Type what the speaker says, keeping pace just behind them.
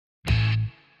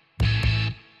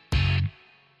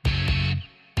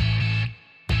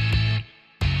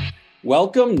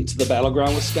Welcome to the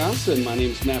Battleground Wisconsin. My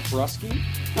name is Matt Brusky.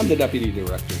 I'm the Deputy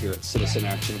Director here at Citizen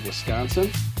Action of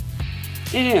Wisconsin.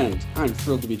 And I'm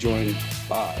thrilled to be joined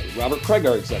by Robert Craig,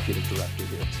 our Executive Director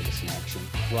here at Citizen Action.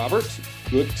 Robert,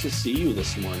 good to see you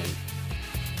this morning.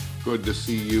 Good to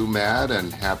see you, Matt,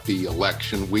 and happy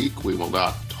election week. We will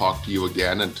not talk to you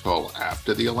again until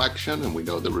after the election and we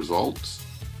know the results.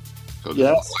 So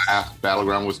this is the last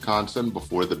Battleground Wisconsin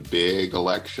before the big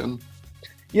election.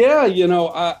 Yeah,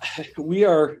 we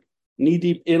are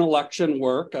knee-deep in election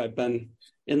work. I've been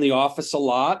in the office a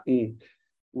lot, and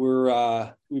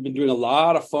we've been doing a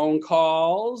lot of phone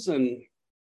calls and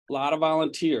a lot of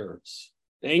volunteers.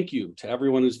 Thank you to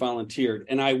everyone who's volunteered.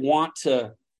 And I want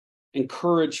to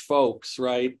encourage folks,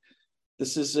 right?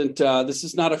 This is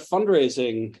not a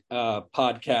fundraising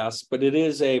podcast, but it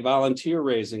is a volunteer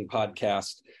raising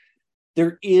podcast.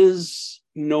 There is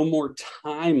no more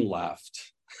time left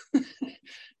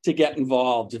to get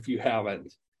involved if you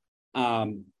haven't.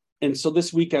 And so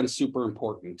this weekend's super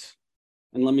important.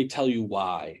 And let me tell you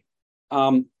why.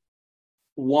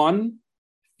 One,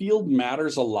 field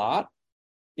matters a lot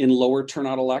in lower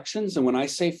turnout elections. And when I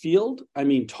say field, I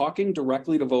mean talking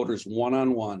directly to voters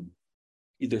one-on-one,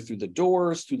 either through the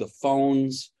doors, through the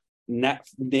phones,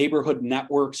 neighborhood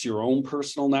networks, your own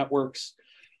personal networks.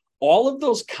 All of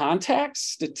those contacts,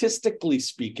 statistically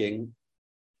speaking,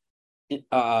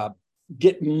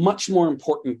 get much more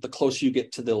important the closer you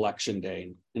get to the election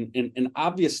day. And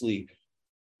obviously,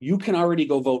 you can already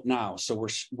go vote now. So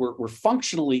we're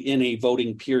functionally in a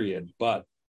voting period. But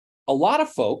a lot of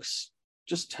folks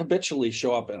just habitually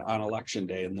show up on election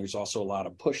day, and there's also a lot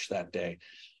of push that day.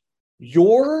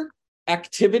 Your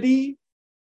activity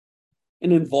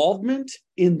and involvement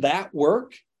in that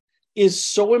work is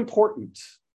so important.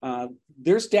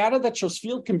 There's data that shows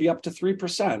field can be up to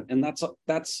 3%, and that's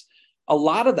a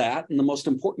lot of that, and the most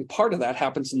important part of that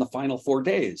happens in the final 4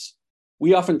 days.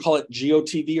 We often call it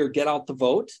GOTV, or get out the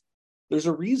vote. There's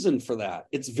a reason for that.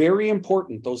 It's very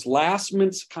important. Those last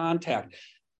minute contact.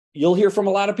 You'll hear from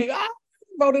a lot of people,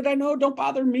 voted, I know, don't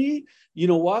bother me. You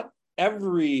know what?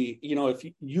 If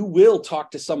you will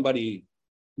talk to somebody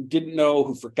who didn't know,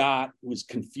 who forgot, who was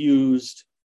confused.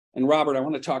 And Robert, I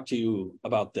want to talk to you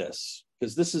about this,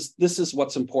 because this is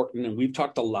what's important. And we've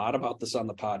talked a lot about this on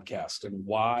the podcast and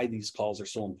why these calls are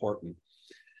so important.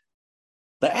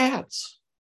 The ads,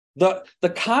 the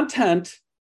content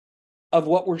of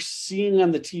what we're seeing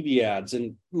on the TV ads.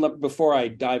 And before I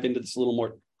dive into this a little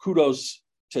more, kudos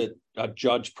to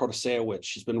Judge Protasewicz.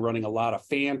 She's been running a lot of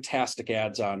fantastic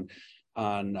ads on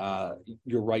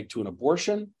your right to an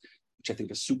abortion, which I think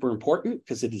is super important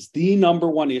because it is the number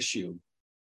one issue.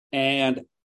 And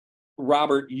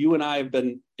Robert, you and I have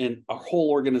been in our whole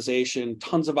organization,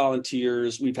 tons of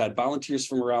volunteers. We've had volunteers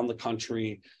from around the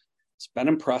country. It's been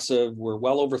impressive. We're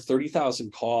well over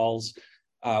 30,000 calls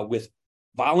with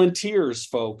volunteers,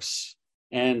 folks,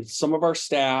 and some of our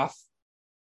staff,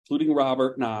 including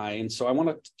Robert and I. And so I want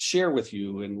to share with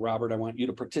you, and Robert, I want you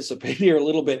to participate here a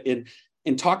little bit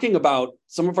in talking about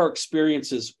some of our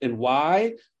experiences and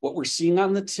why what we're seeing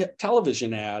on the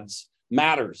television ads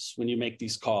matters when you make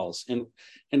these calls.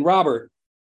 And Robert,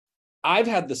 I've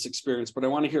had this experience, but I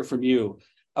want to hear from you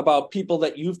about people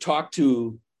that you've talked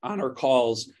to on our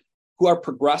calls who are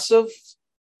progressive.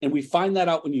 And we find that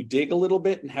out when you dig a little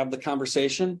bit and have the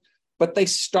conversation, but they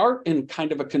start in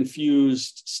kind of a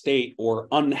confused state or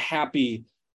unhappy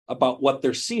about what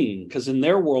they're seeing, because in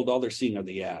their world, all they're seeing are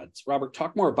the ads. Robert,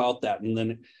 talk more about that. And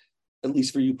then, at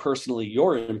least for you personally,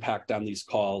 your impact on these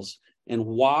calls and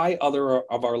why other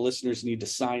of our listeners need to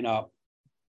sign up.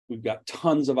 We've got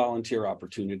tons of volunteer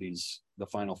opportunities the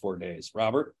final 4 days.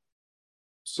 Robert?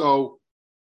 So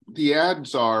the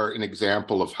ads are an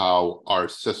example of how our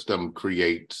system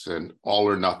creates an all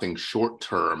or nothing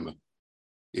short-termism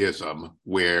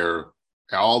where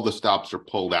all the stops are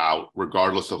pulled out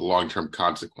regardless of the long-term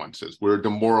consequences. We're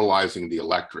demoralizing the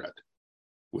electorate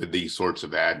with these sorts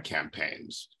of ad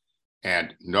campaigns,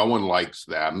 and no one likes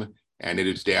them. And it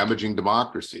is damaging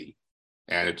democracy.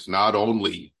 And it's not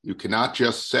only, you cannot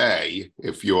just say,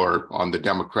 if you're on the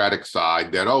Democratic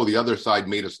side, that, the other side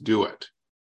made us do it.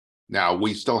 Now,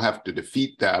 we still have to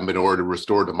defeat them in order to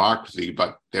restore democracy,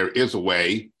 but there is a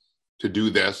way to do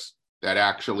this that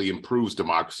actually improves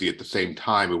democracy at the same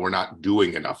time, and we're not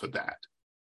doing enough of that.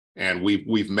 And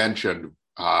we've mentioned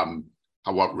how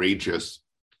outrageous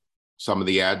some of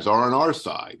the ads are on our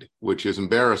side, which is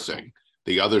embarrassing.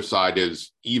 The other side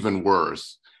is even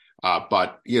worse.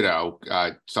 But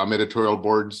some editorial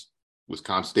boards,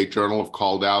 Wisconsin State Journal, have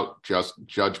called out Judge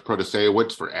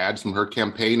Protasewicz for ads from her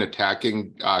campaign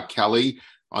attacking Kelly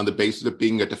on the basis of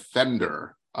being a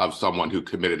defender of someone who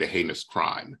committed a heinous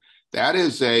crime. That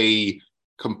is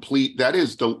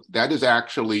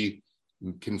actually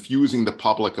confusing the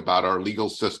public about our legal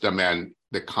system and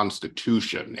the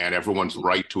Constitution and everyone's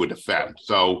right to a defense.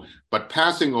 So, but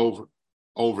passing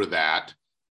over that,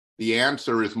 the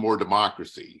answer is more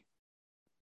democracy.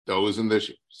 Those in the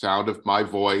sound of my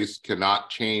voice cannot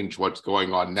change what's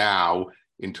going on now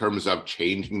in terms of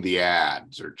changing the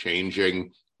ads or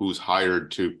changing who's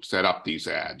hired to set up these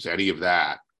ads, any of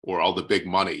that, or all the big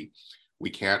money. We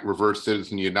can't reverse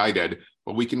Citizen United,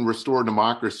 but we can restore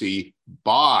democracy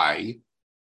by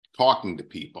talking to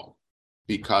people.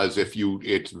 Because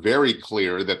it's very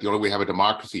clear that the only way we have a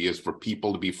democracy is for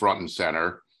people to be front and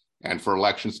center, and for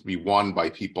elections to be won by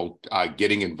people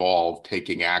getting involved,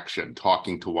 taking action,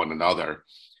 talking to one another.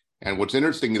 And what's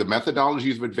interesting, the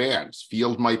methodologies have advanced.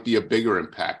 Field might be a bigger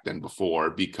impact than before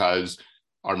because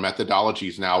our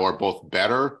methodologies now are both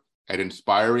better at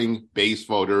inspiring base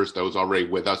voters, those already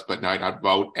with us but might not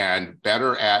vote, and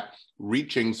better at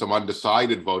reaching some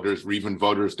undecided voters or even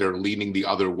voters that are leaning the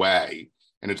other way.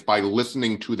 And it's by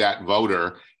listening to that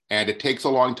voter. And it takes a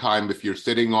long time if you're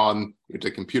sitting on, it's a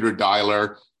computer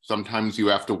dialer. Sometimes you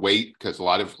have to wait because a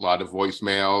lot of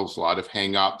voicemails, a lot of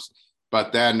hangups.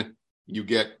 But then you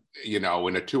get, in a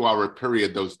 2-hour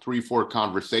period, those 3-4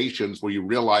 conversations where you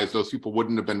realize those people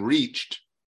wouldn't have been reached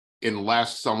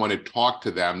unless someone had talked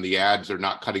to them. The ads are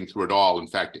not cutting through at all. In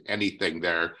fact, anything,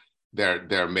 they're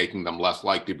making them less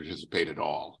likely to participate at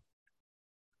all.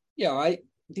 Yeah,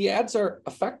 the ads are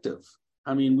effective.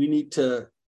 I mean, we need to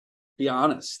be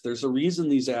honest. There's a reason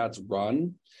these ads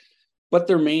run, but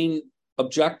their main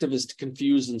objective is to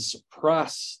confuse and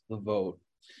suppress the vote.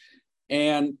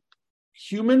 And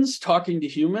humans talking to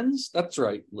humans, that's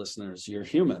right, listeners, you're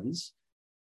humans,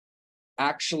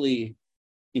 actually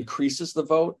increases the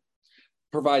vote,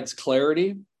 provides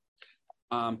clarity.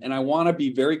 And I want to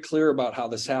be very clear about how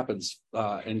this happens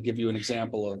and give you an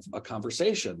example of a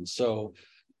conversation. So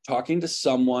talking to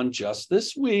someone just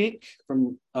this week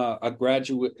from a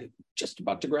graduate, just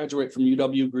about to graduate from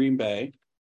UW Green Bay,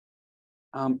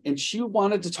 and she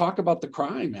wanted to talk about the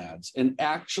crime ads and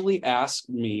actually asked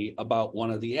me about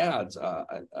one of the ads,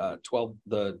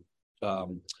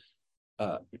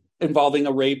 involving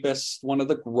a rapist, one of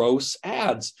the gross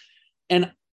ads.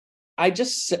 And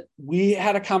we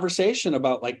had a conversation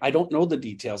about, like, I don't know the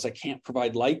details. I can't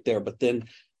provide light there, but then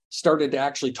started to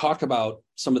actually talk about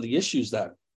some of the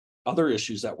other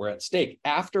issues that were at stake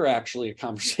after actually a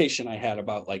conversation I had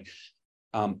about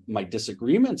my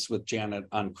disagreements with Janet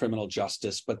on criminal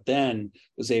justice, but then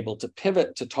was able to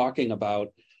pivot to talking about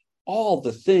all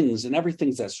the things and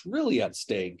everything that's really at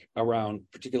stake around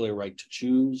particularly right to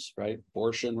choose, right?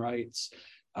 Abortion rights,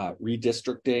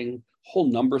 redistricting,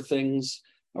 whole number of things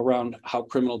around how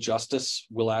criminal justice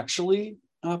will actually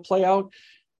play out.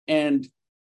 And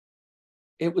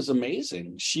it was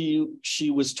amazing. She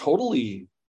was totally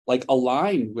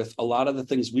aligned with a lot of the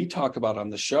things we talk about on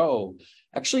the show.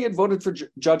 Actually had voted for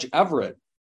Judge Everett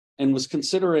and was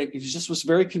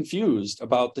very confused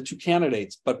about the two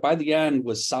candidates, but by the end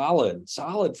was solid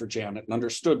for Janet and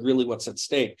understood really what's at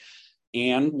stake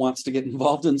and wants to get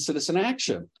involved in citizen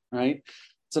action, right?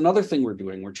 It's another thing we're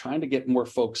doing. We're trying to get more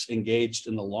folks engaged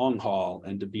in the long haul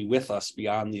and to be with us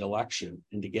beyond the election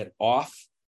and to get off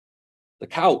the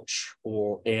couch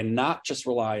and not just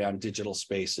rely on digital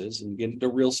spaces and get into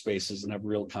real spaces and have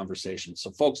real conversations.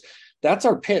 So folks, that's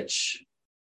our pitch.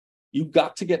 You've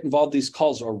got to get involved. These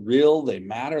calls are real. They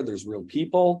matter. There's real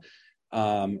people.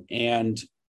 And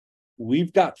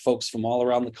we've got folks from all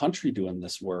around the country doing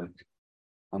this work.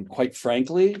 Quite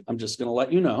frankly, I'm just going to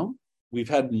let you know, we've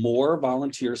had more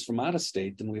volunteers from out of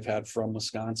state than we've had from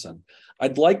Wisconsin.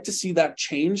 I'd like to see that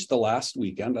change the last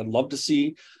weekend. I'd love to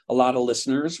see a lot of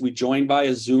listeners. We joined by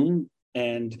a Zoom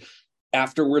and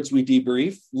afterwards we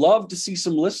debrief. Love to see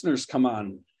some listeners come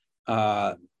on.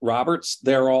 Robert's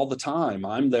there all the time.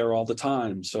 I'm there all the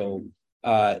time. So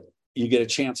you get a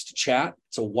chance to chat.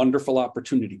 It's a wonderful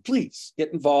opportunity. Please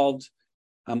get involved.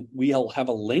 We'll have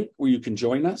a link where you can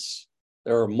join us.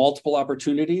 There are multiple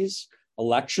opportunities.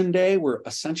 Election day, we're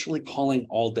essentially calling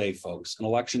all day, folks. And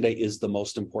election day is the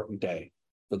most important day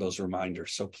for those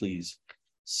reminders. So please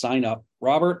sign up.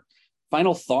 Robert,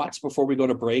 final thoughts before we go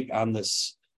to break on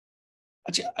this,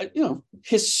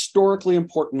 historically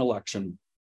important election.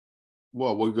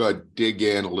 Well, we're going to dig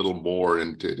in a little more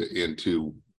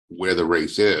into where the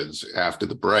race is after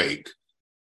the break.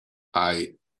 I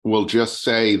will just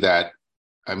say that,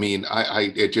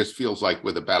 it just feels like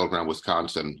with the Battleground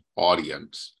Wisconsin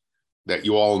audience, that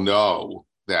you all know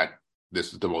that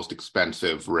this is the most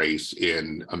expensive race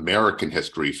in American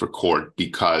history for court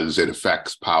because it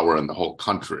affects power in the whole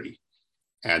country,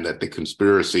 and that the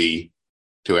conspiracy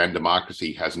to end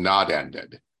democracy has not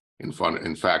ended.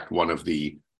 In fact, one of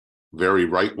the very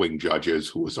right-wing judges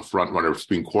who was a front-runner of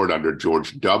Supreme Court under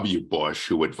George W. Bush,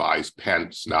 who advised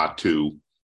Pence not to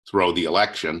throw the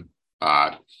election,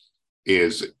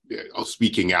 is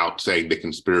speaking out saying the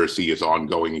conspiracy is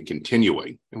ongoing and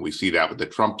continuing. And we see that with the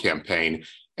Trump campaign.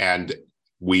 And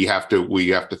we have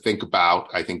to think about,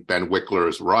 I think Ben Wickler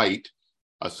is right,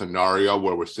 a scenario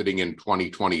where we're sitting in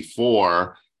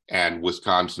 2024 and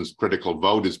Wisconsin's critical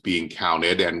vote is being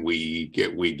counted, and we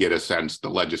get a sense the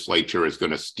legislature is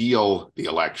going to steal the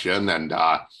election and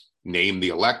name the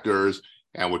electors,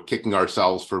 and we're kicking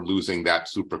ourselves for losing that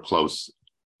super close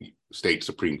state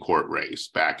Supreme Court race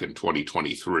back in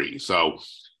 2023. So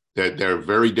they're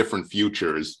very different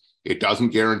futures. It doesn't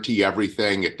guarantee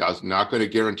everything. It does not going to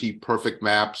guarantee perfect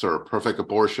maps or a perfect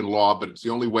abortion law, but it's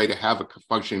the only way to have a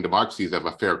functioning democracy is have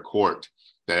a fair court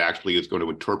that actually is going to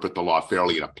interpret the law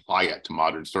fairly and apply it to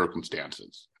modern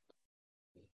circumstances.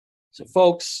 So,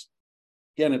 folks,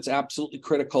 again, it's absolutely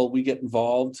critical we get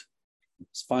involved.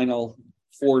 It's final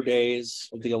 4 days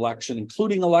of the election,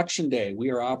 including Election Day.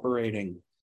 We are operating.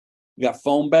 We got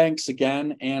phone banks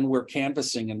again, and we're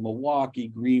canvassing in Milwaukee,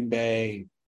 Green Bay,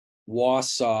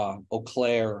 Wausau, Eau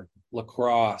Claire, La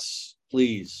Crosse.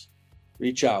 Please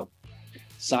reach out,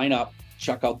 sign up,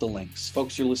 check out the links.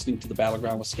 Folks, you're listening to the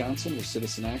Battleground Wisconsin. We're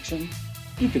Citizen Action.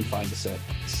 You can find us at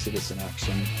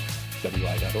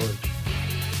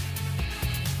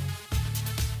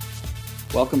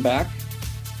citizenactionwi.org. Welcome back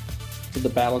to the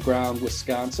Battleground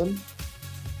Wisconsin.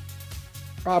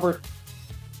 Robert,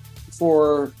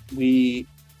 before we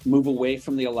move away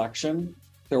from the election,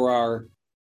 there are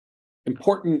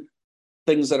important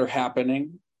things that are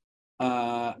happening.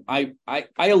 I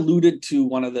alluded to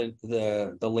one of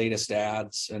the latest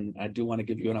ads, and I do want to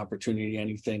give you an opportunity,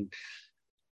 anything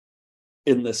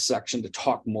in this section, to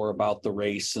talk more about the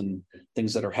race and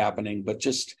things that are happening. But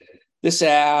just this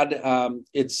ad,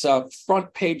 it's a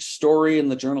front page story in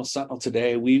the Journal Sentinel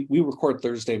today. We record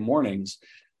Thursday mornings,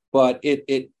 but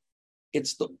it's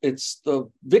the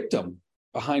victim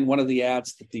behind one of the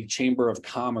ads that the Chamber of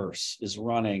Commerce is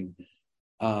running.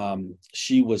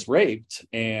 She was raped,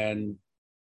 and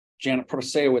Janet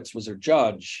Protasiewicz was her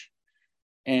judge.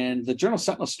 And the Journal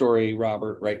Sentinel story,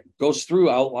 Robert, right, goes through,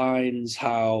 outlines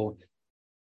how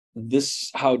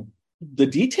the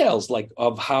details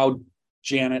of how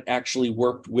Janet actually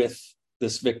worked with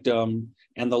this victim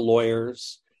and the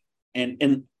lawyers,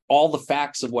 and all the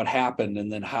facts of what happened,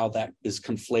 and then how that is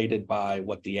conflated by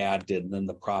what the ad did, and then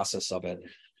the process of it.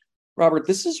 Robert,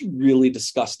 this is really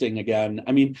disgusting again.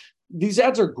 I mean, these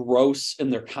ads are gross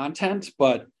in their content,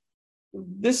 but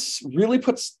this really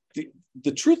puts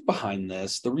the truth behind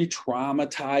this, the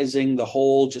re-traumatizing, the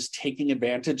whole just taking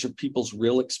advantage of people's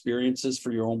real experiences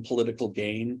for your own political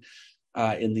gain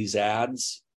in these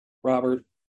ads. Robert,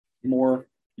 more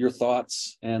your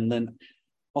thoughts? And then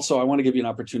also, I want to give you an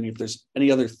opportunity if there's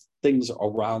any other things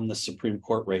around the Supreme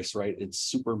Court race, right? It's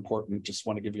super important. Just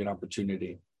want to give you an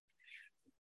opportunity.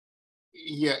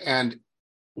 Yeah, and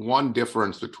one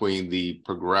difference between the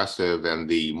progressive and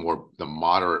the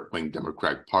moderate wing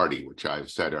Democratic Party, which I've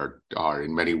said are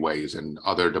in many ways, in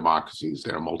other democracies,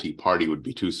 they're multi-party, would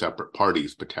be two separate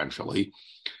parties potentially.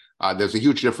 There's a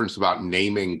huge difference about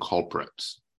naming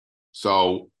culprits.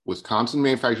 So Wisconsin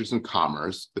Manufacturers and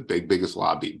Commerce, the biggest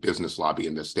business lobby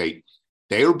in the state,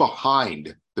 they are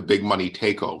behind the big money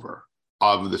takeover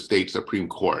of the state Supreme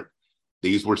Court.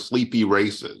 These were sleepy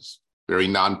races, very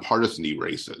nonpartisan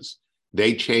races.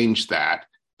 They changed that.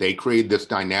 They created this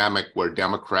dynamic where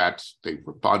Democrats, they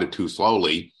responded too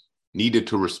slowly, needed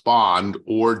to respond,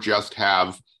 or just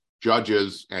have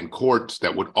judges and courts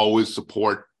that would always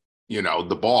support,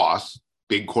 the boss,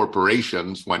 big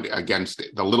corporations, when against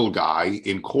the little guy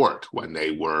in court, when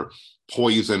they were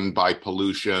poisoned by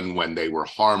pollution, when they were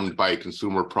harmed by a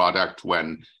consumer product,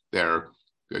 when their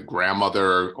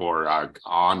grandmother or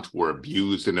aunt were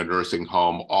abused in a nursing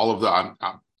home. All of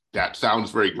that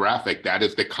sounds very graphic. That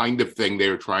is the kind of thing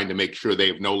they're trying to make sure they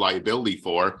have no liability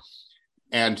for.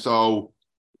 And so,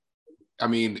 I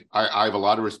mean, I have a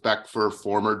lot of respect for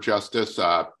former Justice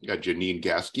Janine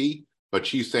Geske, but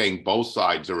she's saying both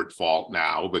sides are at fault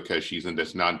now because she's in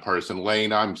this nonpartisan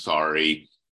lane. I'm sorry.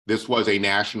 This was a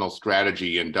national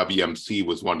strategy, and WMC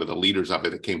was one of the leaders of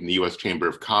it. It came from the U.S. Chamber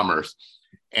of Commerce.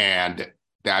 And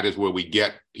that is where we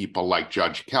get people like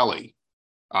Judge Kelly.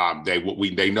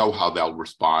 They know how they'll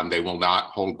respond. They will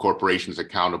not hold corporations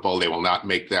accountable. They will not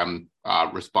make them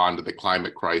respond to the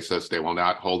climate crisis. They will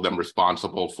not hold them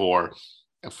responsible for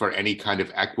any kind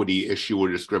of equity issue or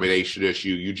discrimination issue.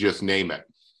 You just name it.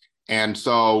 And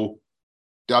so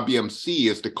WMC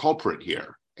is the culprit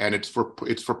here. and it's for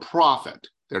profit.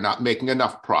 They're not making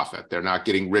enough profit. They're not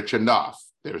getting rich enough.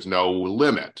 There's no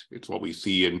limit. It's what we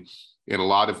see in a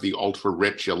lot of the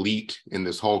ultra-rich elite in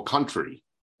this whole country.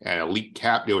 And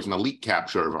there was an elite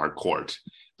capture of our court.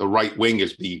 The right wing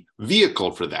is the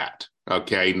vehicle for that,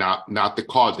 okay? Not the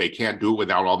cause. They can't do it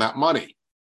without all that money.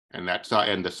 And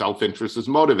and the self-interest is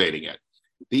motivating it.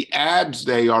 The ads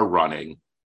they are running,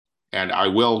 and I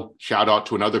will shout out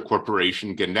to another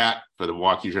corporation, Gannett, for the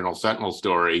Milwaukee Journal-Sentinel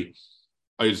story,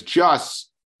 is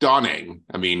just stunning.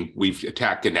 I mean, we've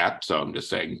attacked Gannett, so I'm just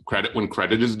saying credit when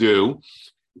credit is due.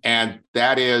 And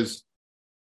that is,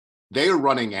 they are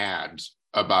running ads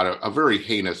about a very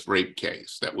heinous rape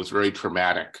case that was very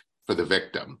traumatic for the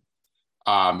victim.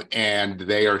 And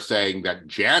they are saying that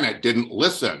Janet didn't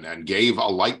listen and gave a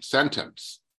light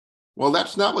sentence. Well,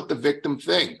 that's not what the victim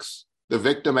thinks. The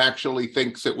victim actually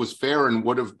thinks it was fair and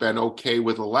would have been okay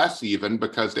with less even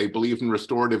because they believe in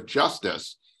restorative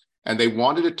justice and they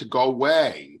wanted it to go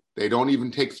away. They don't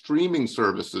even take streaming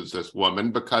services, this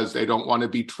woman, because they don't want to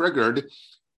be triggered.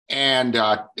 And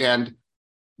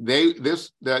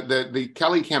the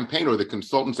Kelly campaign, or the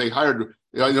consultants they hired,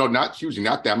 not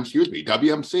them,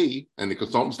 WMC and the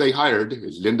consultants they hired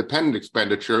is an independent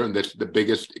expenditure, and that's the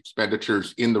biggest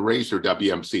expenditures in the race are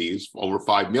WMC's, over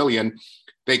 $5 million.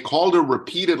 They called her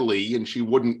repeatedly and she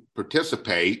wouldn't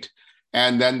participate.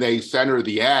 And then they sent her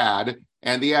the ad,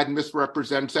 and the ad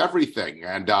misrepresents everything.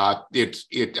 And I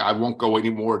won't go any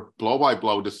more blow by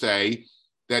blow to say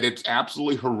that it's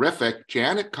absolutely horrific.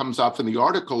 Janet comes up in the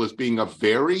article as being a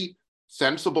very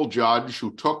sensible judge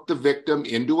who took the victim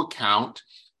into account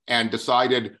and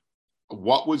decided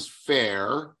what was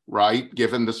fair, right,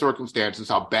 given the circumstances,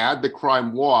 how bad the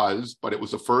crime was, but it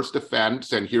was a first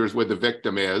offense, and here's where the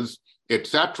victim is,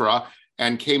 etc.,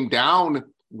 and came down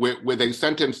with a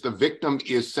sentence the victim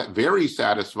is very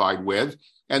satisfied with,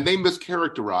 and they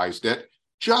mischaracterized it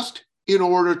just in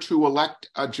order to elect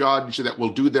a judge that will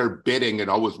do their bidding and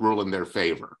always rule in their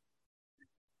favor.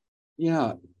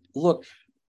 Yeah, look,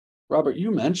 Robert,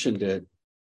 you mentioned it.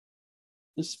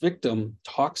 This victim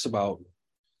talks about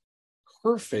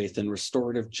her faith in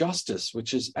restorative justice,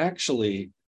 which is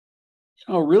actually,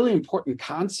 a really important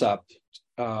concept.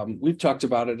 We've talked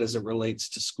about it as it relates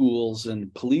to schools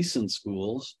and police in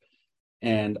schools,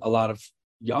 and a lot of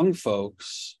young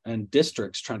folks and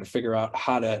districts trying to figure out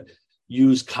how to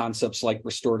use concepts like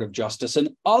restorative justice and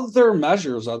other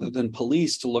measures other than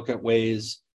police to look at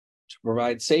ways to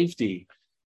provide safety.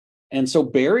 And so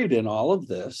buried in all of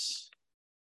this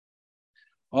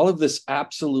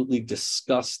absolutely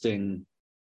disgusting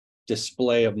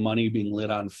display of money being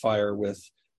lit on fire with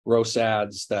gross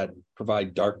ads that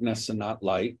provide darkness and not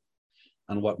light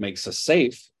on what makes us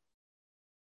safe,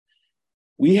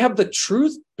 we have the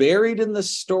truth buried in the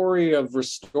story of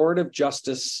restorative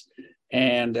justice.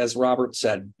 And as Robert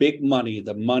said, big money,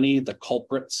 the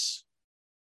culprits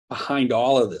behind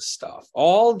all of this stuff,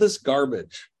 all this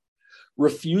garbage,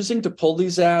 refusing to pull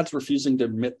these ads, refusing to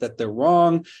admit that they're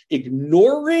wrong,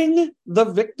 ignoring the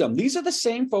victim. These are the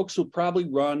same folks who probably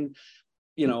run,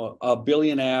 a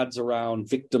billion ads around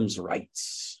victims'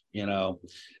 rights,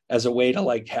 as a way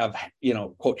to have,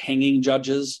 quote, hanging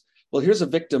judges. Well, here's a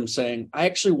victim saying, I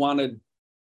actually wanted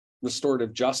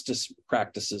restorative justice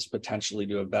practices potentially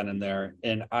to have been in there.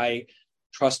 And I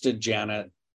trusted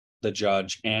Janet, the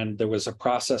judge. And there was a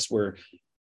process where,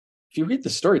 if you read the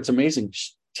story, it's amazing.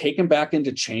 Taken back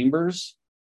into chambers,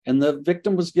 and the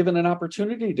victim was given an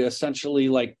opportunity to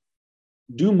essentially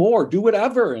do more, do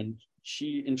whatever. And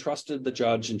she entrusted the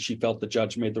judge, and she felt the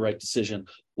judge made the right decision.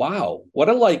 Wow. What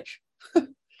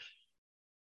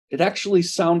it actually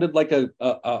sounded like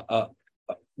the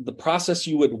process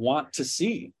you would want to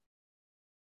see.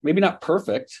 Maybe not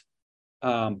perfect,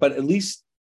 but at least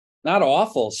not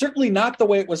awful. Certainly not the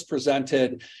way it was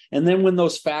presented. And then when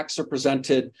those facts are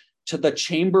presented to the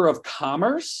Chamber of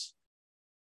Commerce,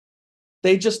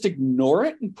 they just ignore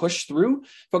it and push through.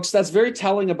 Folks, that's very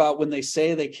telling about when they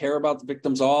say they care about the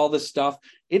victims, all this stuff.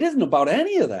 It isn't about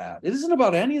any of that. It isn't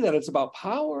about any of that. It's about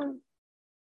power.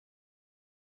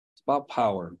 It's about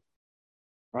power.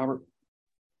 Robert?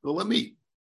 Well, let me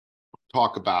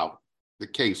talk about the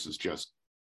case. Is just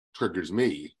triggers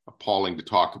me, appalling to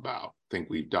talk about. I think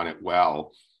we've done it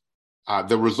well.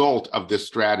 The result of this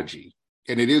strategy,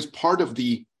 and it is part of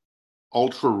the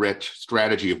ultra-rich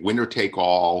strategy of winner take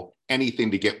all,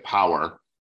 anything to get power,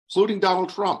 including Donald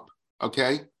Trump,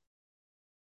 okay?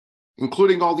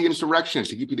 Including all the insurrections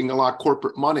to keep getting a lot of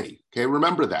corporate money, okay?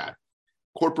 Remember that.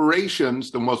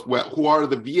 Corporations, who are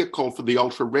the vehicle for the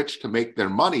ultra-rich to make their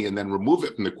money and then remove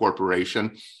it from the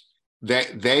corporation,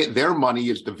 their money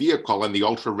is the vehicle, and the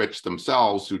ultra rich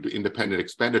themselves, who do independent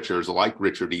expenditures like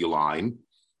Richard E. Line,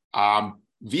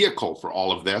 vehicle for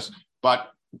all of this.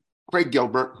 But Craig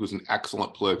Gilbert, who's an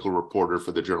excellent political reporter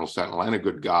for the Journal Sentinel and a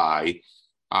good guy,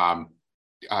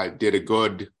 did a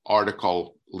good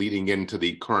article leading into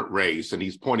the current race, and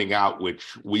he's pointing out,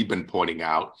 which we've been pointing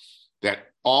out, that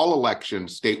all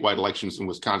elections, statewide elections in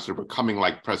Wisconsin, are becoming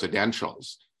like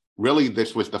presidentials. Really,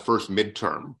 this was the first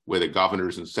midterm where the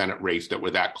governor's and Senate race that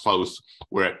were that close,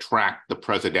 where it tracked the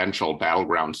presidential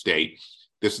battleground state.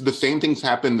 This is the same things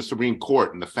happen in the Supreme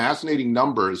Court. And the fascinating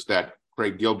numbers that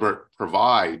Craig Gilbert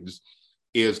provides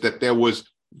is that there was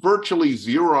virtually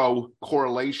zero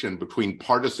correlation between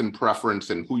partisan preference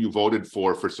and who you voted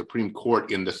for Supreme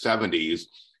Court in the 70s.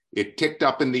 It ticked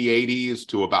up in the 80s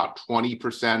to about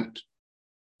 20%.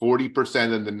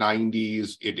 40% in the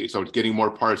 90s, so it's getting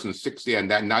more partisan. 60, and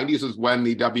that 90s is when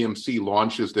the WMC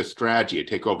launches this strategy to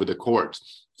take over the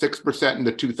courts. 6% in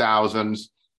the 2000s,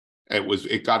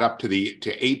 it got up to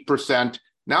 8%.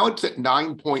 Now it's at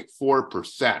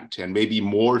 9.4%, and maybe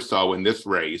more so in this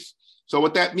race. So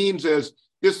what that means is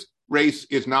this race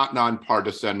is not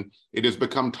nonpartisan. It has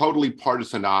become totally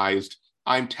partisanized.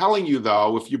 I'm telling you,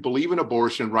 though, if you believe in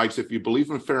abortion rights, if you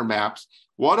believe in fair maps,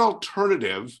 what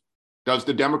alternative does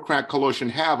the Democrat coalition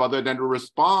have other than to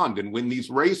respond and win these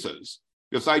races?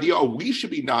 This idea, we should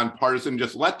be nonpartisan,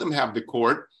 just let them have the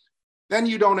court, then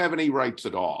you don't have any rights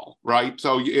at all, right?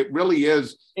 So it really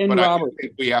is, but Robert, I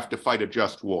think we have to fight a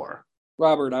just war.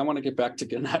 Robert, I want to get back to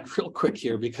Gannett real quick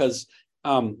here, because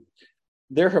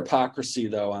their hypocrisy,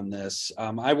 though, on this,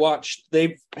 I watched,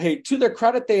 to their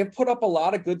credit, they have put up a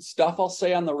lot of good stuff, I'll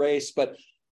say, on the race, but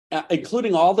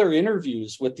including all their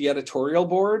interviews with the editorial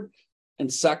board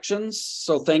and sections.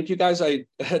 So thank you guys. I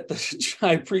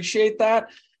appreciate that.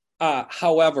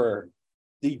 However,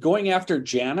 the going after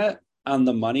Janet on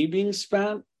the money being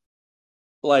spent,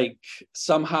 like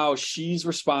somehow she's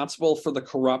responsible for the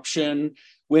corruption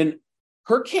when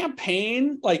her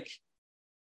campaign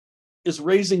is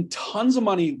raising tons of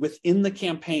money within the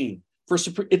campaign for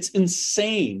it's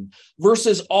insane,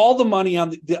 versus all the money on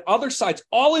the other sides,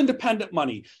 all independent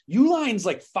money. Uline's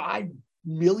like $5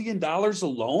 million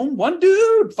alone. One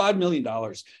dude, $5 million.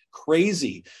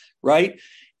 Crazy, right?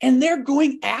 And they're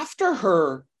going after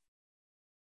her.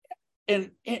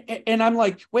 And I'm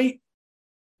like, wait,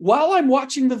 while I'm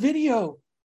watching the video,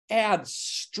 ads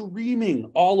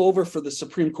streaming all over for the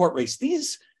Supreme Court race.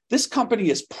 This company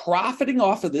is profiting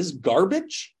off of this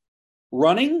garbage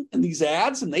running in these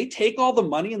ads, and they take all the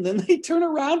money and then they turn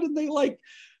around and they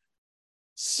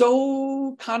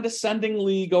so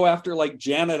condescendingly go after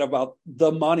Janet about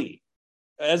the money,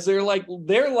 as they're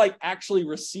actually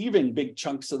receiving big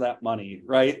chunks of that money,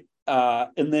 right?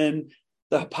 And then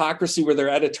the hypocrisy where their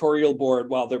editorial board,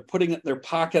 while they're putting it in their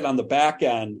pocket on the back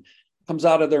end, comes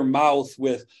out of their mouth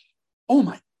with, "Oh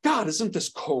my God, isn't this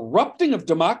corrupting of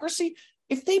democracy?"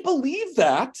 If they believe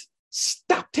that,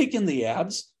 stop taking the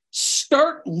ads,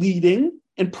 start leading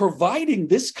and providing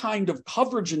this kind of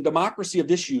coverage and democracy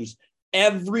of issues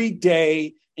every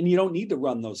day, and you don't need to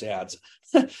run those ads.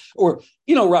 Or,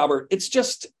 Robert, it's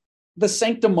just the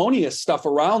sanctimonious stuff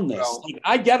around this. Well,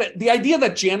 I get it. The idea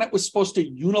that Janet was supposed to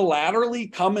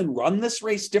unilaterally come and run this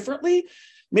race differently,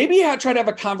 maybe I try to have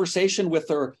a conversation with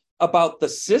her about the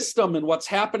system and what's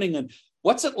happening and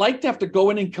what's it like to have to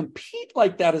go in and compete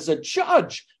like that as a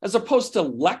judge, as opposed to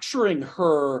lecturing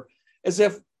her as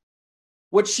if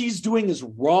what she's doing is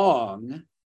wrong.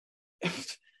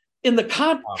 In the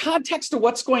context of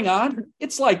what's going on,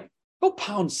 it's like, go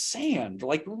pound sand.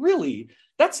 Really,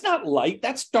 that's not light,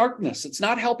 that's darkness. It's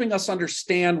not helping us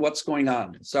understand what's going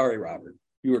on. Sorry, Robert,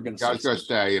 you were going to say. I was going to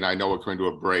say, and I know we're going to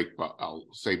a break, but I'll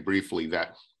say briefly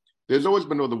that there's always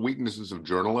been one of the weaknesses of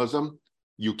journalism.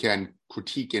 You can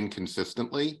critique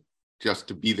inconsistently just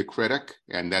to be the critic,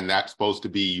 and then that's supposed to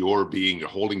be you're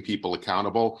holding people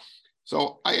accountable.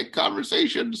 So I had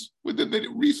conversations within the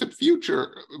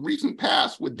recent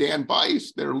past with Dan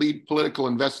Bice, their lead political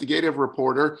investigative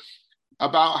reporter,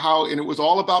 about how, and it was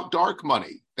all about dark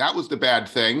money. That was the bad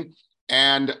thing.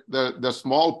 And the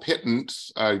small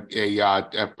pittance a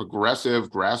progressive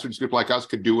grassroots group like us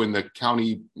could do in the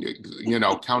county,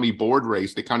 county board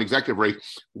race, the county executive race,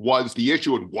 was the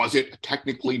issue. And was it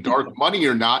technically dark money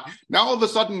or not? Now all of a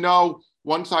sudden, no.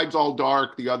 One side's all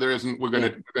dark, the other isn't. We're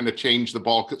going to change the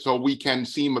ball so we can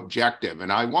seem objective.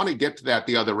 And I want to get to that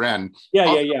the other end.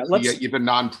 Yeah. Even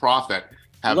nonprofit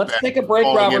have let's take a break,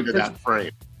 Robert. Into that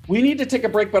frame. We need to take a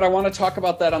break, but I want to talk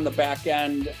about that on the back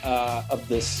end of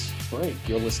this break.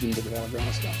 You're listening to the Battleground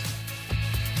Wisconsin.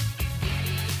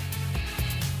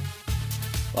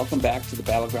 Welcome back to the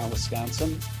Battleground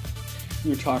Wisconsin.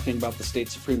 you were talking about the state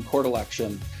Supreme Court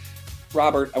election.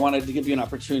 Robert, I wanted to give you an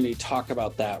opportunity to talk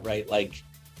about that, right? Like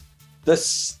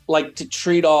this, like to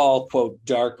treat all, quote,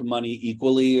 dark money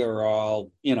equally or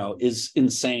all, is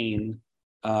insane.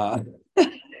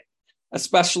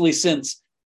 Especially since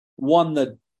one,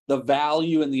 the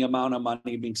value and the amount of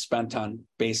money being spent on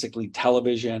basically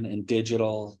television and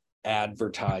digital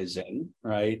advertising,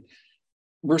 right?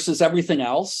 Versus everything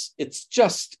else, it's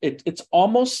just, it's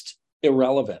almost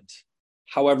irrelevant.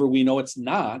 However, we know it's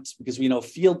not because we know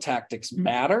field tactics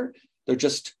matter. They're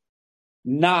just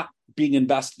not being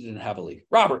invested in heavily.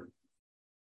 Robert.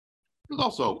 There's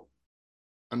also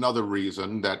another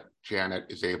reason that Janet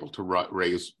is able to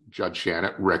raise Judge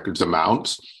Janet records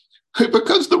amounts,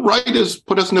 because the right has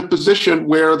put us in a position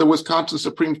where the Wisconsin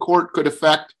Supreme Court could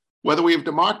affect whether we have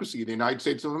democracy in the United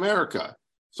States of America.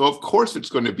 So of course it's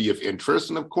going to be of interest,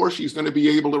 and of course she's going to be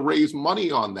able to raise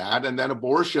money on that. And then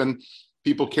abortion,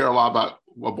 people care a lot about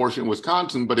abortion in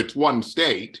Wisconsin, but it's one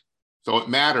state, so it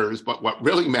matters. But what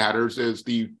really matters is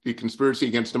the conspiracy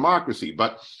against democracy.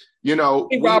 But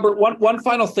hey, Robert, one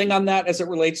final thing on that as it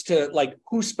relates to like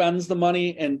who spends the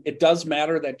money, and it does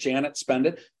matter that Janet spend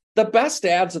it. The best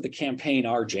ads of the campaign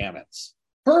are Janet's.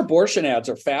 Her abortion ads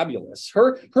are fabulous.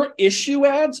 Her issue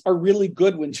ads are really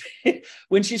good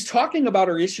when she's talking about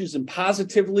her issues and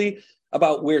positively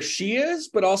about where she is,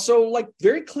 but also like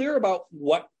very clear about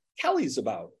what Kelly's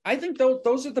about. I think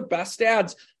those are the best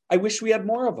ads. I wish we had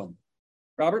more of them.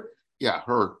 Robert? Yeah,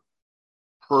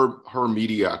 her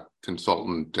media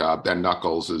consultant, Ben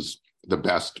Knuckles, is the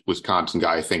best Wisconsin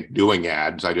guy, I think, doing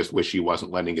ads. I just wish he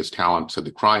wasn't lending his talent to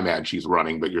the crime ad she's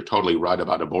running, but you're totally right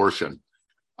about abortion.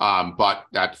 But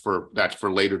that's for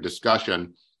later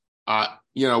discussion.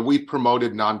 We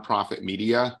promoted nonprofit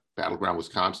media. Battleground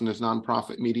Wisconsin is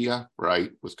nonprofit media,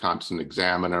 right? Wisconsin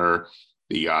Examiner,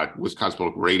 the Wisconsin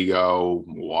Public Radio,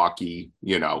 Milwaukee,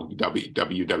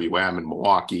 WWM in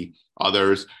Milwaukee,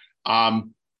 others.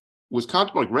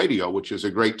 Wisconsin Public Radio, which is a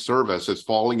great service, is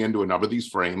falling into a number of these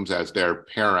frames as their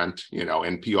parent,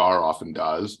 NPR often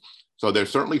does. So they're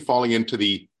certainly falling into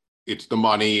it's the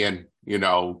money, and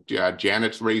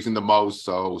Janet's raising the most,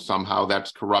 so somehow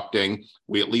that's corrupting.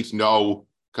 We at least know,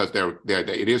 because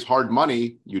it is hard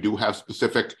money. You do have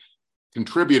specific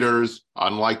contributors,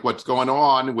 unlike what's going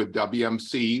on with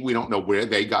WMC. We don't know where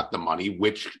they got the money,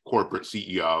 which corporate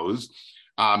CEOs,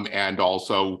 and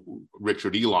also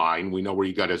Richard Eline. We know where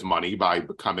he got his money by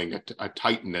becoming a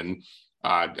titan and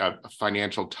a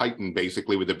financial titan,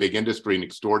 basically, with a big industry and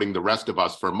extorting the rest of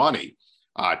us for money.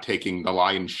 Taking the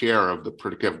lion's share of the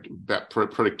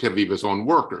productivity of his own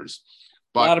workers.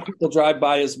 But a lot of people drive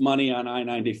by his money on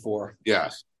I-94.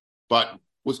 Yes. But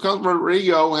Wisconsin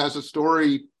Radio has a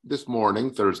story this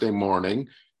morning, Thursday morning,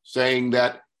 saying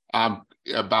that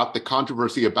about the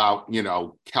controversy about,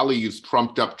 Kelly's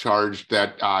trumped up charge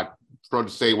that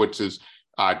Protasiewicz is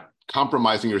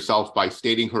compromising herself by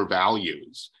stating her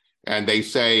values. And they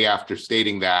say, after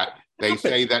stating that, they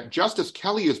say that Justice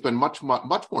Kelly has been much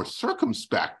more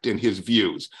circumspect in his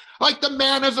views. Like, the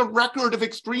man has a record of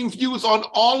extreme views on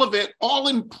all of it, all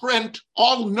in print,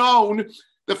 all known.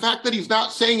 The fact that he's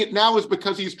not saying it now is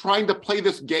because he's trying to play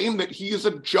this game that he is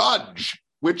a judge,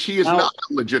 which he is not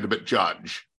a legitimate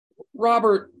judge.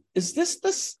 Robert, is this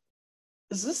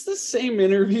the same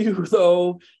interview,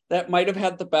 though, that might have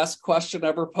had the best question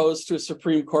ever posed to a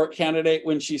Supreme Court candidate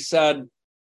when she said,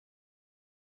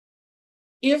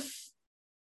 if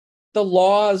the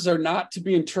laws are not to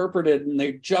be interpreted and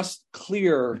they're just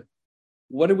clear,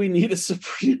 what do we need a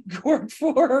Supreme Court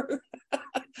for?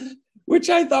 Which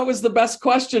I thought was the best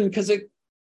question, because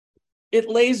it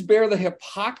lays bare the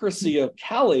hypocrisy of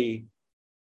Kelly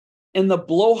and the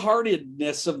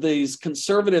blowhardedness of these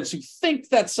conservatives who think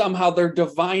that somehow they're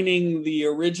divining the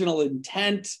original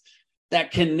intent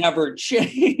that can never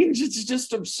change. It's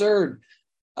just absurd,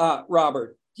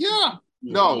 Robert. Yeah.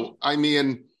 No, I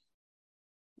mean,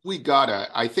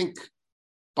 I think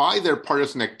by their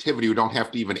partisan activity, we don't have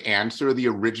to even answer the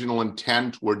original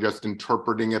intent. We're just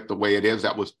interpreting it the way it is.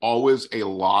 That was always a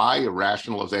lie, a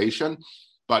rationalization.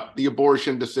 But the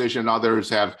abortion decision, others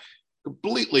have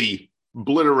completely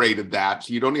obliterated that.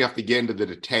 So you don't even have to get into the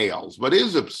details. But it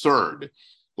is absurd.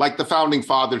 Like the founding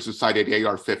fathers decided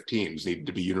AR-15s needed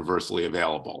to be universally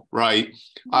available, right?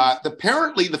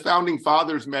 Apparently, the founding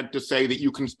fathers meant to say that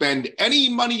you can spend any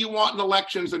money you want in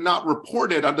elections and not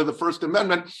report it under the First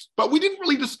Amendment. But we didn't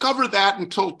really discover that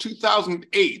until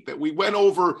 2008, that we went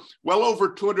well over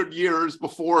 200 years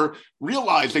before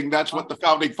realizing that's what the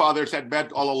founding fathers had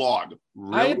meant all along.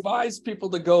 Really? I advise people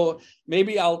to go,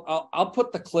 maybe I'll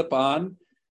put the clip on,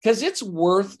 because it's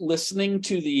worth listening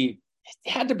to the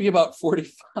it had to be about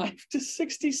 45 to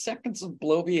 60 seconds of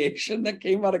bloviation that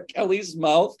came out of Kelly's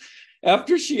mouth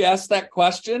after she asked that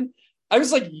question. I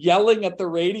was like yelling at the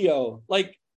radio,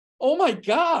 like, oh my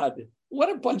God, what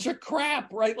a bunch of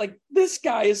crap, right? Like, this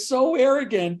guy is so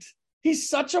arrogant. He's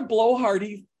such a blowhard.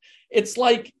 It's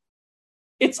like,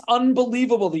 it's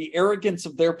unbelievable, the arrogance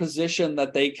of their position,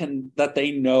 that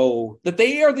they know that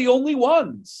they are the only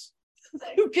ones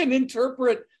who can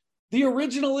interpret the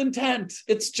original intent.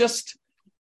 It's just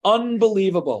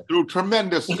unbelievable. Through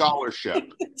tremendous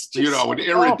scholarship, and so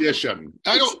erudition.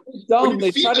 I don't. Dumb.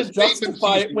 They try to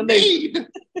justify it when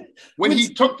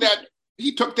he took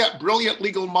that brilliant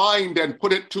legal mind and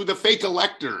put it to the fake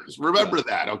electors. Remember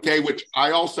that, okay? Which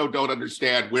I also don't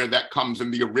understand where that comes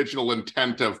in the original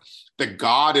intent of the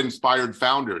God-inspired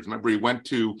founders. Remember, he went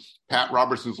to Pat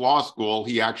Robertson's law school.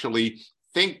 He actually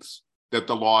thinks that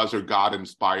the laws are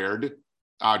God-inspired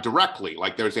directly,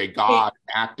 like there's a God,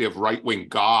 active right-wing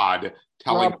God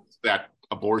telling us that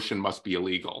abortion must be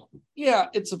illegal. Yeah,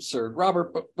 it's absurd,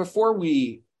 Robert. But before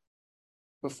we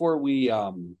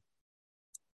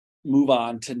move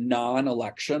on to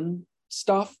non-election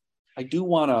stuff, I do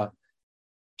want to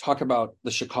talk about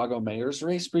the Chicago mayor's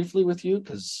race briefly with you,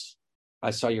 because I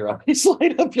saw your eyes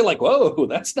light up. You're like, whoa,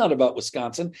 that's not about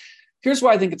Wisconsin. Here's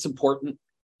why I think it's important.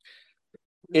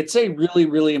 It's a really,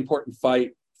 really important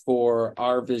fight for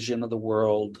our vision of the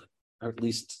world, or at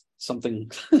least something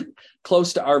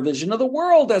close to our vision of the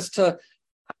world, as to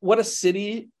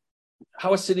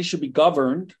how a city should be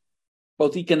governed,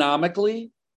 both economically,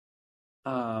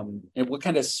 and what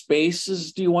kind of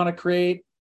spaces do you want to create,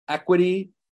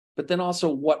 equity, but then also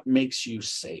what makes you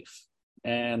safe.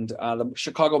 And the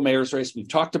Chicago mayor's race, we've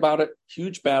talked about it,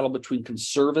 huge battle between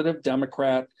conservative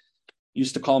Democrat,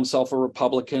 used to call himself a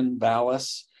Republican,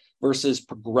 Vallas, versus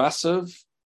progressive.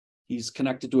 He's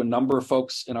connected to a number of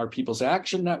folks in our People's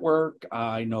Action Network.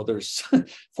 I know there's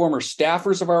former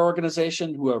staffers of our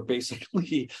organization who are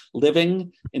basically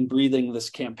living and breathing this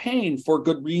campaign for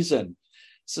good reason.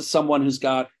 This is someone who's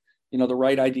got, the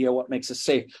right idea what makes us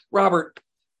safe. Robert,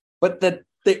 but the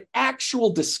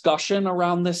actual discussion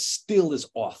around this still is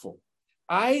awful.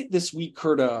 I this week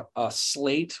heard a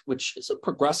Slate, which is a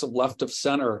progressive left of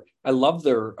center. I love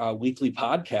their weekly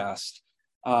podcast.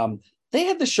 They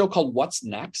had this show called What's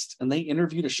Next, and they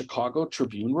interviewed a Chicago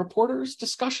Tribune reporter's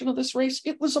discussion of this race.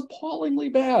 It was appallingly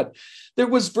bad. There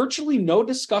was virtually no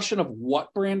discussion of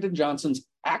what Brandon Johnson's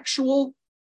actual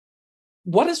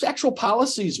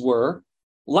policies were.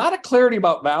 A lot of clarity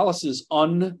about Vallas's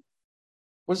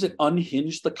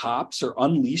unhinged the cops or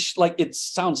unleashed? Like, it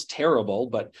sounds terrible,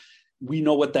 but we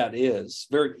know what that is.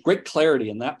 Very great clarity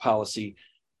in that policy.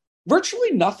 Virtually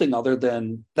nothing other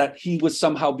than that he was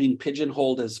somehow being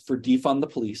pigeonholed as for defund the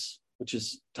police, which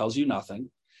tells you nothing.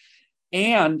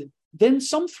 And then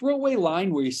some throwaway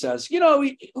line where he says,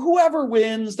 whoever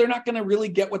wins, they're not going to really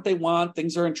get what they want.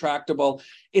 Things are intractable.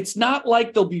 It's not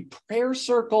like there'll be prayer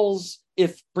circles.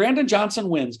 If Brandon Johnson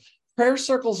wins, prayer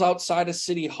circles outside of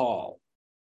City Hall.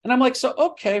 And I'm like, so,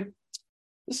 okay,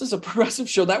 this is a progressive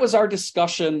show. That was our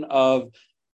discussion of,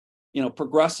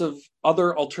 progressive,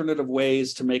 other alternative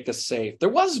ways to make us safe. There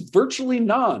was virtually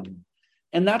none.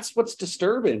 And that's what's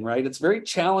disturbing, right? It's very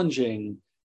challenging.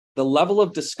 The level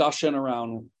of discussion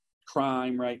around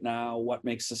crime right now, what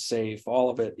makes us safe, all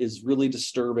of it is really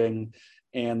disturbing.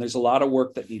 And there's a lot of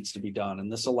work that needs to be done. And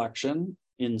this election,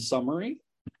 in summary,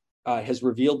 has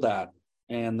revealed that.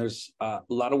 And there's a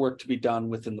lot of work to be done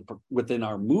within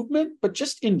our movement, but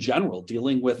just in general,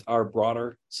 dealing with our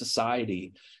broader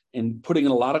society and putting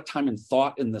in a lot of time and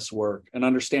thought in this work, and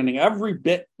understanding every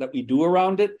bit that we do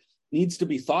around it needs to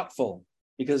be thoughtful,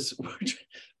 because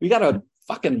we got a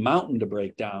fucking mountain to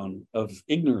break down of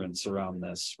ignorance around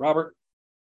this. Robert?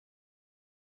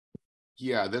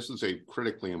 Yeah, this is a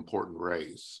critically important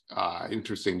race.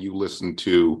 Interesting, you listened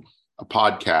to a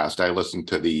podcast. I listened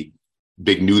to the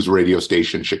big news radio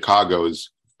station,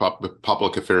 Chicago's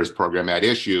public affairs program At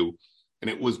Issue, and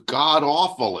it was god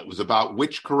awful. It was about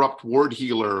which corrupt ward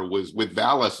healer was with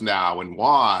Vallas now and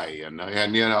why, and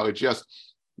it just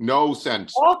no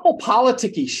sense. Awful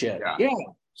politicky shit. Yeah.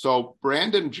 So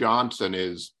Brandon Johnson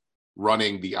is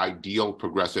running the ideal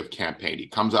progressive campaign. He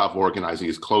comes out of organizing.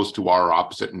 He's close to our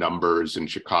opposite numbers in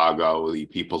Chicago, the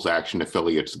People's Action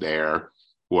affiliates there,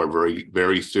 who are very,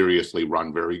 very seriously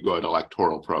run very good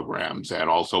electoral programs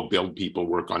and also build people,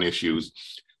 work on issues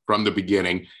from the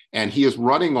beginning. And he is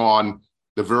running on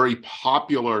the very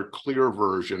popular, clear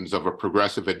versions of a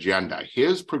progressive agenda.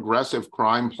 His progressive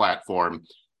crime platform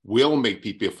will make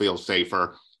people feel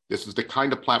safer. This is the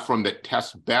kind of platform that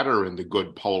tests better in the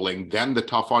good polling than the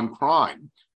tough on crime.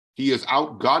 he is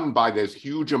outgunned by this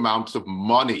huge amounts of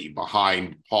money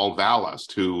behind Paul Vallas,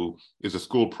 who is a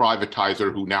school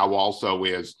privatizer who now also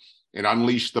is an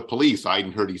Unleash the Police. I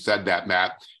hadn't heard he said that,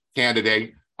 Matt,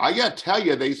 candidate. I got to tell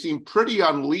you, they seem pretty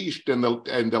unleashed in the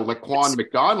Laquan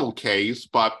McDonald case,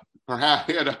 but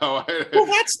perhaps, you know. Well,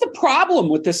 that's the problem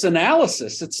with this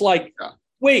analysis. It's like,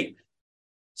 wait,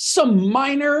 some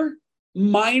minor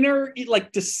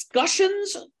like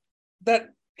discussions that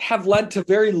have led to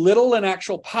very little in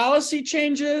actual policy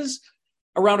changes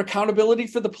around accountability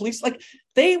for the police. Like,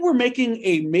 they were making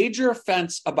a major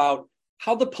offense about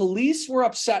how the police were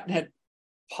upset and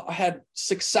had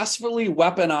successfully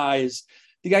weaponized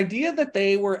the idea that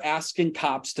they were asking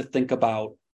cops to think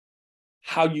about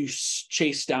how you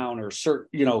chase down or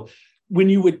when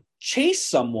you would chase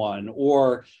someone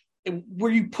or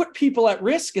where you put people at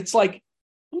risk. It's like,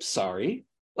 I'm sorry,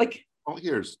 like, well,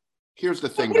 here's the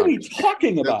thing. What are we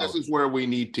talking about? This is where we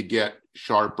need to get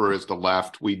sharper as the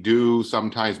left. We do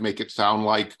sometimes make it sound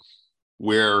like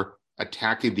we're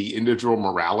attacking the individual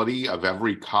morality of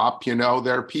every cop. You know,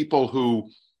 there are people who,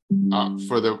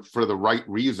 for the right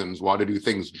reasons, want to do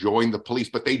things, join the police,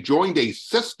 but they joined a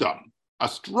system, a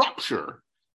structure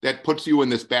that puts you in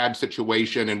this bad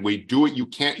situation, and we do it.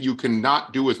 You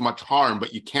cannot do as much harm,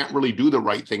 but you can't really do the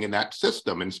right thing in that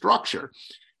system and structure.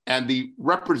 And the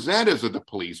representatives of the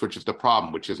police, which is the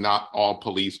problem, which is not all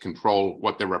police control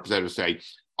what their representatives say,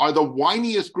 are the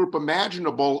whiniest group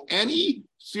imaginable. Any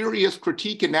serious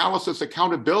critique, analysis,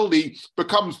 accountability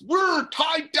becomes, we're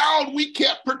tied down, we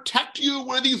can't protect you,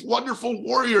 we're these wonderful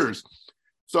warriors.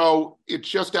 So it's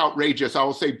just outrageous. I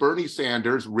will say Bernie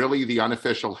Sanders, really the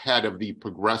unofficial head of the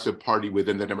progressive party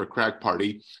within the Democratic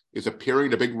Party, is appearing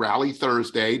at a big rally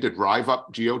Thursday to drive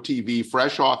up GOTV,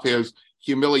 fresh off his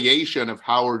humiliation of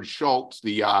Howard Schultz,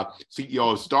 the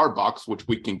CEO of Starbucks, which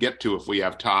we can get to if we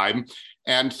have time.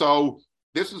 And so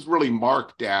this is really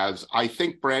marked as, I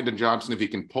think Brandon Johnson, if he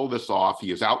can pull this off,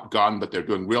 he is outgunned, but they're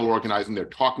doing real organizing. They're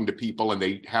talking to people, and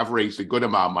they have raised a good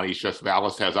amount of money. It's just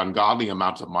Vallas has ungodly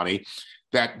amounts of money.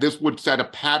 That this would set a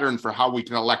pattern for how we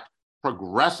can elect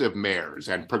progressive mayors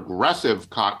and progressive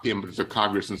members of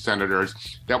Congress and senators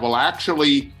that will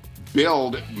actually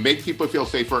make people feel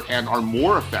safer and are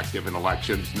more effective in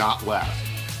elections, not less.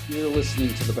 You're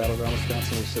listening to the Battleground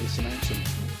Wisconsin with Citizen Action.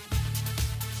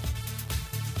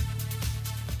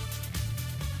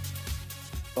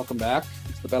 Welcome back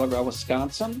to the Battleground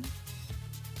Wisconsin.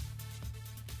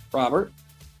 Robert,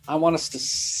 I want us to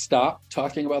stop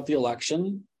talking about the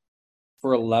election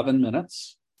for 11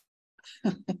 minutes.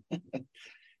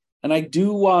 And I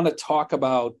do want to talk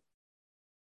about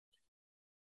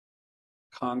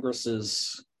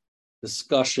Congress's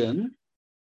discussion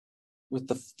with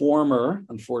the former,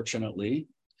 unfortunately,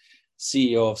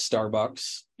 CEO of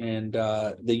Starbucks and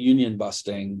the union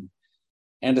busting,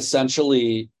 and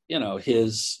essentially,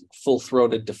 his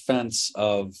full-throated defense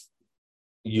of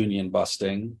union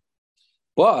busting.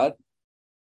 But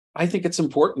I think it's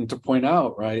important to point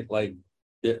out, right? Like,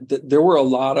 there were a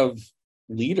lot of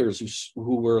leaders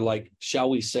who were, like, shall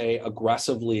we say,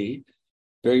 aggressively,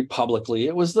 very publicly.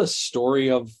 It was the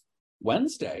story of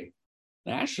Wednesday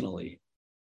nationally,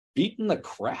 beating the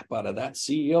crap out of that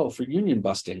CEO for union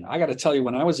busting. I got to tell you,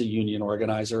 when I was a union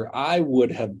organizer, I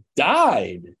would have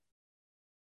died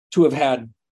to have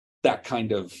had that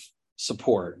kind of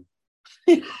support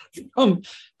from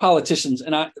politicians.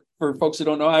 And for folks who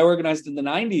don't know, I organized in the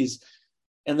 90s,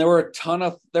 and there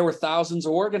were thousands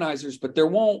of organizers, but there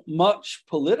won't much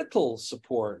political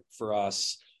support for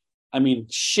us. I mean,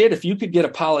 shit, if you could get a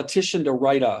politician to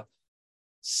write a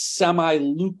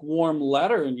semi-lukewarm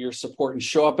letter in your support and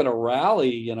show up at a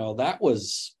rally, that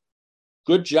was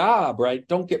good job, right?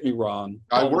 Don't get me wrong.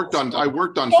 I worked on some of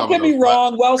those. Don't get me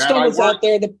wrong. Wellstone was out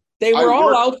there. They were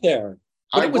all out there.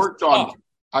 I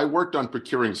worked on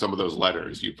procuring some of those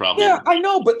letters. You probably I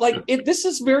know, but this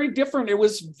is very different. It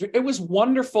was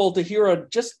wonderful to hear a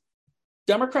just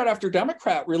Democrat after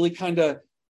Democrat really kind of,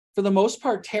 for the most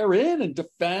part, tear in and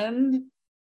defend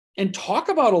and talk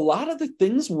about a lot of the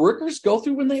things workers go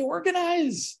through when they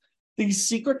organize these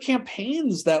secret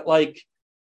campaigns that, like,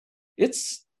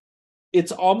 it's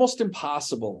almost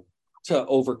impossible to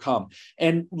overcome.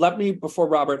 And before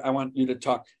Robert, I want you to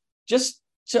talk, just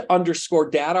to underscore,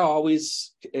 data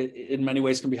always in many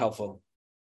ways can be helpful.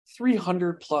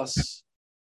 300 plus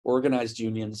organized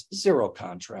unions, 0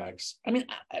 contracts. I mean,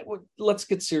 let's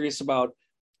get serious about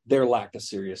their lack of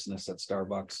seriousness at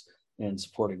Starbucks and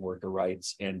supporting worker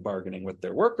rights and bargaining with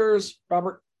their workers.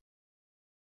 Robert?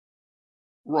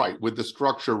 Right, with the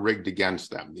structure rigged against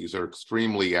them. These are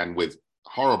extremely, and with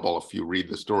horrible, if you read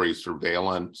the story,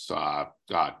 surveillance,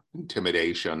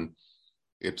 intimidation,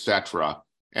 etc.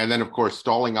 And then, of course,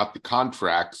 stalling out the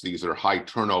contracts. These are high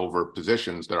turnover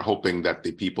positions. They're hoping that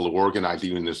the people who organize the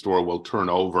union in the store will turn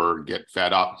over, get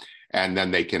fed up, and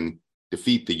then they can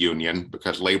defeat the union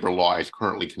because labor law is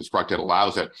currently constructed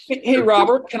allows it. Hey,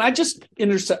 Robert, can I just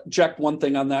interject one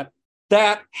thing on that?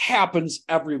 That happens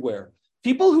everywhere.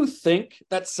 People who think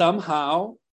that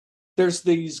somehow there's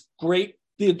these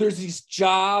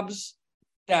jobs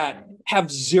that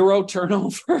have zero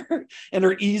turnover and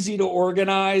are easy to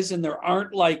organize, and there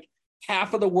aren't like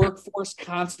half of the workforce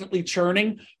constantly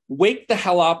churning. Wake the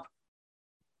hell up.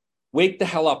 Wake the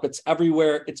hell up. It's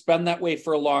everywhere. It's been that way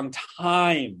for a long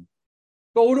time.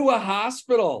 Go to a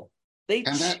hospital. They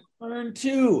churn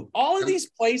too. All of these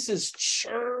places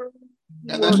churn.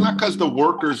 And that's not because the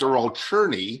workers are all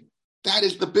churny. That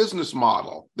is the business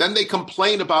model. Then they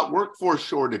complain about workforce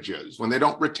shortages when they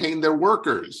don't retain their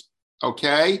workers.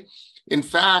 Okay. In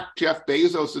fact, Jeff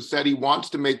Bezos has said he wants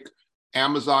to make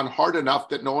Amazon hard enough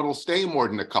that no one will stay more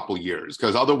than a couple years,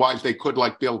 because otherwise they could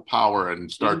like build power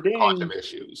and start quantum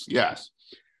issues. Yes.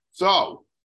 So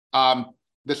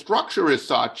the structure is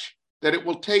such that it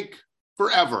will take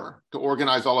forever to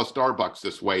organize all of Starbucks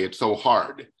this way. It's so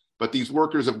hard. But these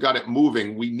workers have got it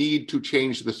moving. We need to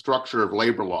change the structure of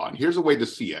labor law. And here's a way to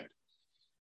see it.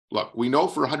 Look, we know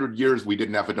for 100 years we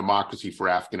didn't have a democracy for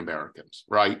African Americans,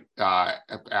 right?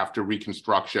 After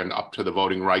Reconstruction up to the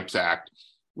Voting Rights Act.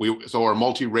 So our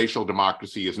multiracial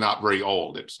democracy is not very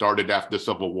old. It started after the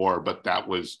Civil War, but that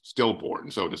was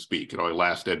stillborn, so to speak. It only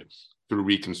lasted through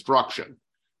Reconstruction.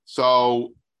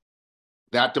 So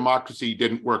that democracy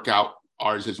didn't work out.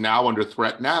 Ours is now under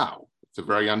threat now. It's a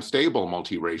very unstable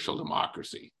multiracial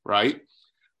democracy, right?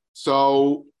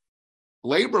 So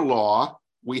labor law,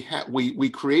 we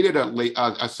created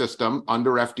a system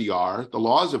under FDR. The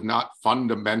laws have not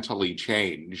fundamentally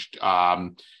changed.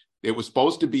 It was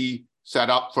supposed to be set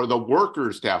up for the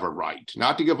workers to have a right,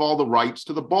 not to give all the rights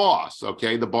to the boss,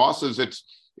 okay? The boss is,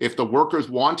 if the workers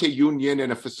want a union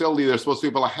in a facility, they're supposed to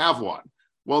be able to have one.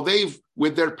 Well, they've,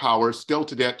 with their power,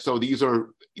 stilted it. So these are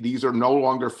no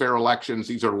longer fair elections.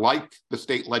 These are like the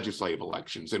state legislative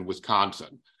elections in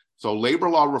Wisconsin. So labor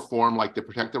law reform, like the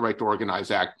Protect the Right to Organize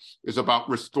Act, is about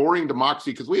restoring democracy,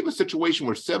 because we have a situation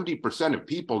where 70% of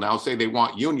people now say they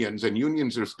want unions, and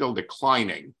unions are still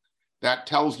declining. That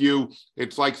tells you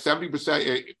it's like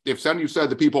 70%. If 70%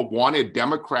 of the people wanted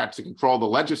Democrats to control the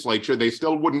legislature, they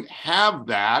still wouldn't have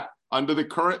that under the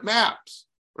current maps,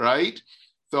 right?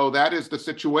 So that is the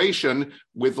situation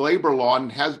with labor law,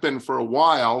 and has been for a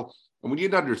while. And we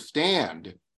need to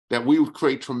understand that we would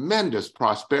create tremendous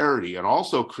prosperity and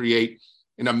also create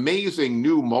an amazing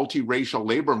new multiracial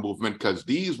labor movement, because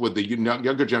these, with the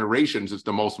younger generations, is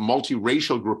the most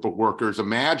multiracial group of workers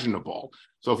imaginable.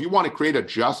 So if you want to create a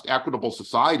just, equitable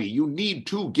society, you need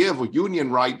to give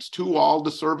union rights to all the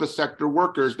service sector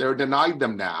workers. They're denied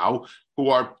them now, who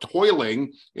are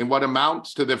toiling in what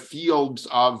amounts to the fields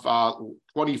of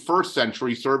 21st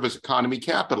century service economy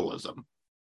capitalism.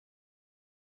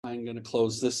 I'm going to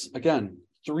close this again.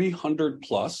 300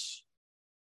 plus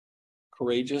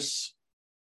courageous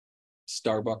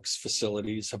Starbucks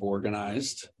facilities have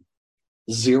organized.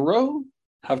 0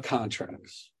 have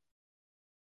contracts.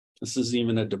 This isn't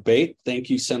even a debate. Thank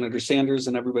you, Senator Sanders,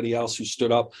 and everybody else who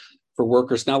stood up for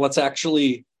workers. Now let's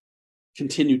actually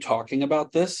continue talking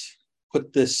about this,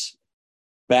 put this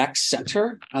back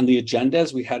center on the agenda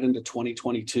as we head into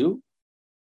 2022,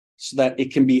 so that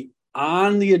it can be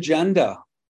on the agenda,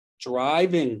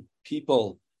 driving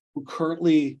people who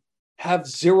currently have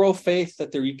zero faith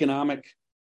that their economic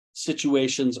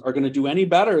situations are going to do any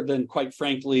better than, quite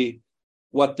frankly,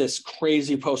 what this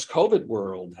crazy post-COVID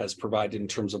world has provided in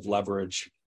terms of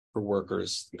leverage for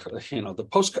workers. You know,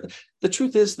 the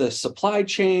truth is, the supply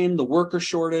chain, the worker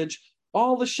shortage,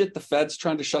 all the shit the Fed's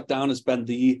trying to shut down has been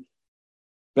the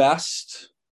best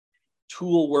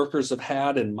tool workers have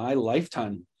had in my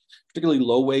lifetime, particularly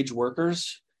low-wage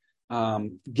workers,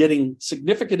 getting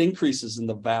significant increases in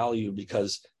the value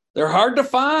because they're hard to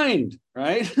find,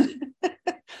 right?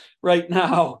 Right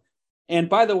now. And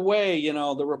by the way, you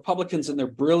know, the Republicans and their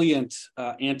brilliant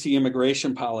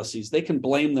anti-immigration policies, they can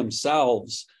blame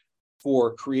themselves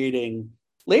for creating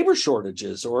labor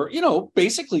shortages, or, you know,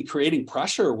 basically creating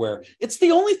pressure where it's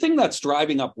the only thing that's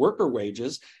driving up worker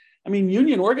wages. I mean,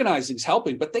 union organizing is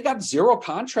helping, but they got 0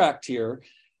 contract here.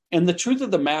 And the truth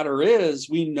of the matter is,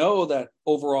 we know that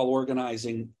overall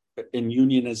organizing and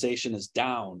unionization is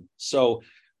down. So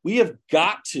we have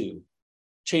got to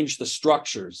change the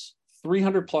structures.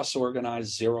 300 plus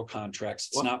organized, 0 contracts.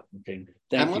 It's not working.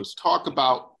 Thank you. Let's talk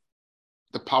about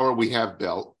the power we have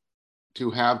built to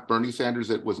have Bernie Sanders,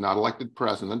 that was not elected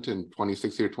president in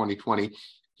 2016 or 2020.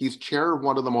 He's chair of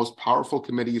one of the most powerful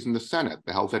committees in the Senate,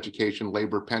 the Health, Education,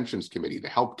 Labor, Pensions Committee, the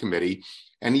HELP Committee,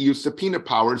 and he used subpoena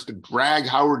powers to drag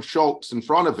Howard Schultz in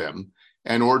front of him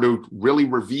in order to really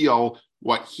reveal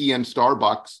what he and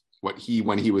Starbucks, when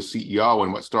he was CEO,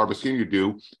 and what Starbucks continued to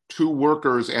do to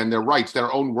workers and their rights,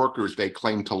 their own workers they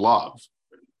claim to love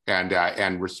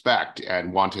and respect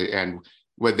and want to, and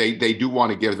what they do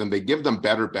want to give them, they give them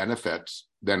better benefits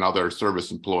than other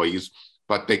service employees,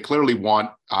 but they clearly want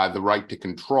the right to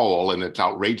control, and it's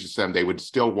outrageous to them. They would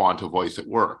still want a voice at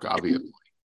work, obviously.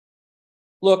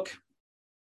 Look,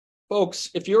 folks,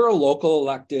 if you're a local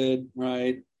elected,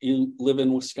 right, you live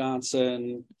in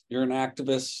Wisconsin, you're an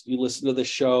activist, you listen to this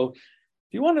show,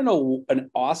 if you want to know an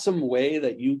awesome way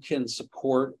that you can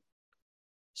support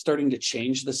starting to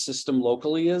change the system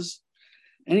locally is,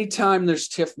 anytime there's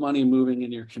TIF money moving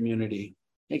in your community,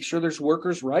 make sure there's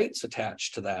workers' rights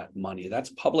attached to that money. That's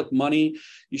public money.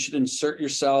 You should insert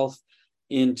yourself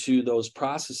into those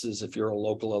processes if you're a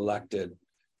local elected.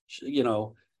 You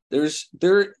know,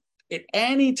 at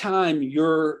any time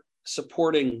you're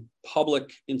supporting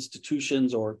public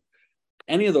institutions or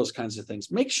any of those kinds of things,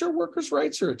 make sure workers'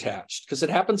 rights are attached, because it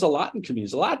happens a lot in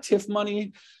communities. A lot of TIF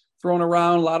money thrown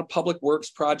around, a lot of public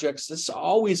works projects. There's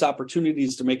always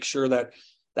opportunities to make sure that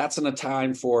that's in a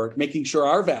time for making sure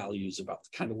our values about the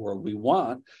kind of world we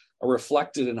want are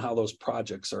reflected in how those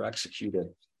projects are executed.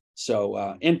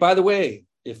 So, and by the way,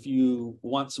 if you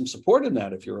want some support in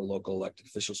that, if you're a local elected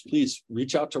officials, please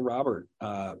reach out to Robert.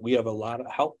 We have a lot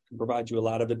of help, can provide you a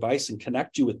lot of advice and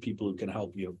connect you with people who can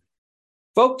help you.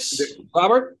 Folks,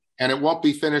 Robert? And it won't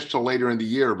be finished till later in the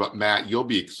year, but Matt, you'll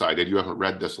be excited. You haven't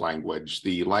read this language.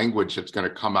 The language that's going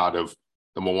to come out of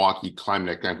the Milwaukee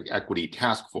Climate Equity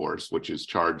Task Force, which is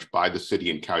charged by the city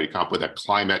and county to come up with a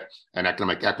climate and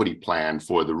economic equity plan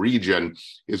for the region,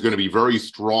 is going to be very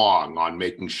strong on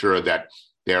making sure that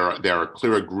there are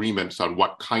clear agreements on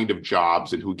what kind of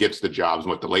jobs and who gets the jobs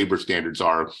and what the labor standards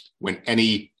are when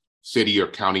any city or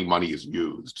county money is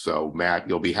used. So Matt,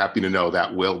 you'll be happy to know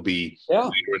that will be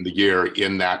later in the year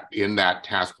in that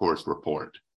task force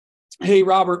report. Hey,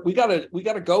 Robert, we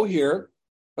gotta go here.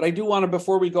 But I do want to,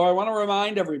 before we go, I want to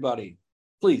remind everybody,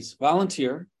 please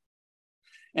volunteer.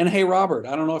 And hey, Robert,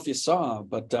 I don't know if you saw,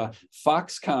 but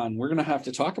Foxconn, we're going to have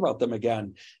to talk about them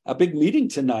again. A big meeting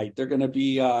tonight. They're going to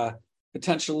be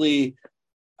potentially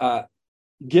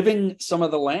giving some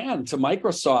of the land to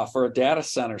Microsoft for a data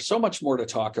center. So much more to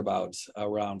talk about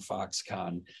around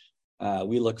Foxconn.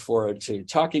 We look forward to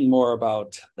talking more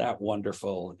about that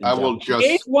wonderful. I will just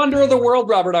eighth wonder of the world,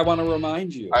 Robert. I want to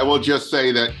remind you. I will just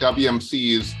say that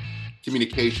WMC's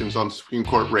communications on the Supreme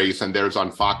Court race and theirs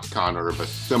on Foxconn are of a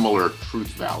similar truth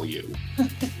value.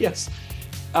 Yes,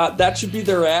 that should be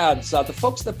their ads. The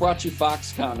folks that brought you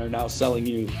Foxconn are now selling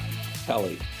you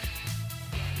Kelly.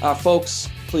 Folks,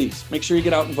 please make sure you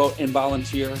get out and vote and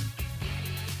volunteer.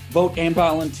 Vote and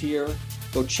volunteer.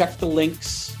 Go check the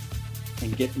links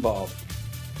and get involved.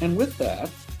 And with that,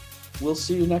 we'll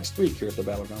see you next week here at the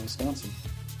Battleground Wisconsin.